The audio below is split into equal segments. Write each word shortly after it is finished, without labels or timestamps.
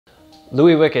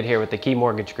Louie here with the Key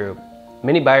Mortgage Group.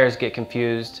 Many buyers get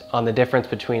confused on the difference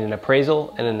between an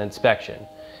appraisal and an inspection.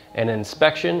 An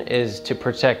inspection is to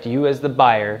protect you as the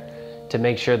buyer to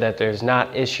make sure that there's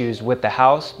not issues with the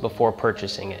house before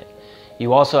purchasing it.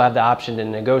 You also have the option to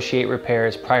negotiate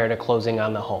repairs prior to closing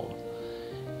on the home.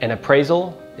 An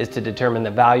appraisal is to determine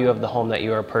the value of the home that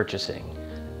you are purchasing.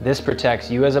 This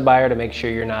protects you as a buyer to make sure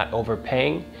you're not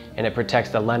overpaying, and it protects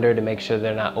the lender to make sure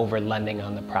they're not over-lending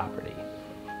on the property.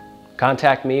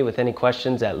 Contact me with any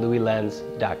questions at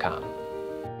louielens.com.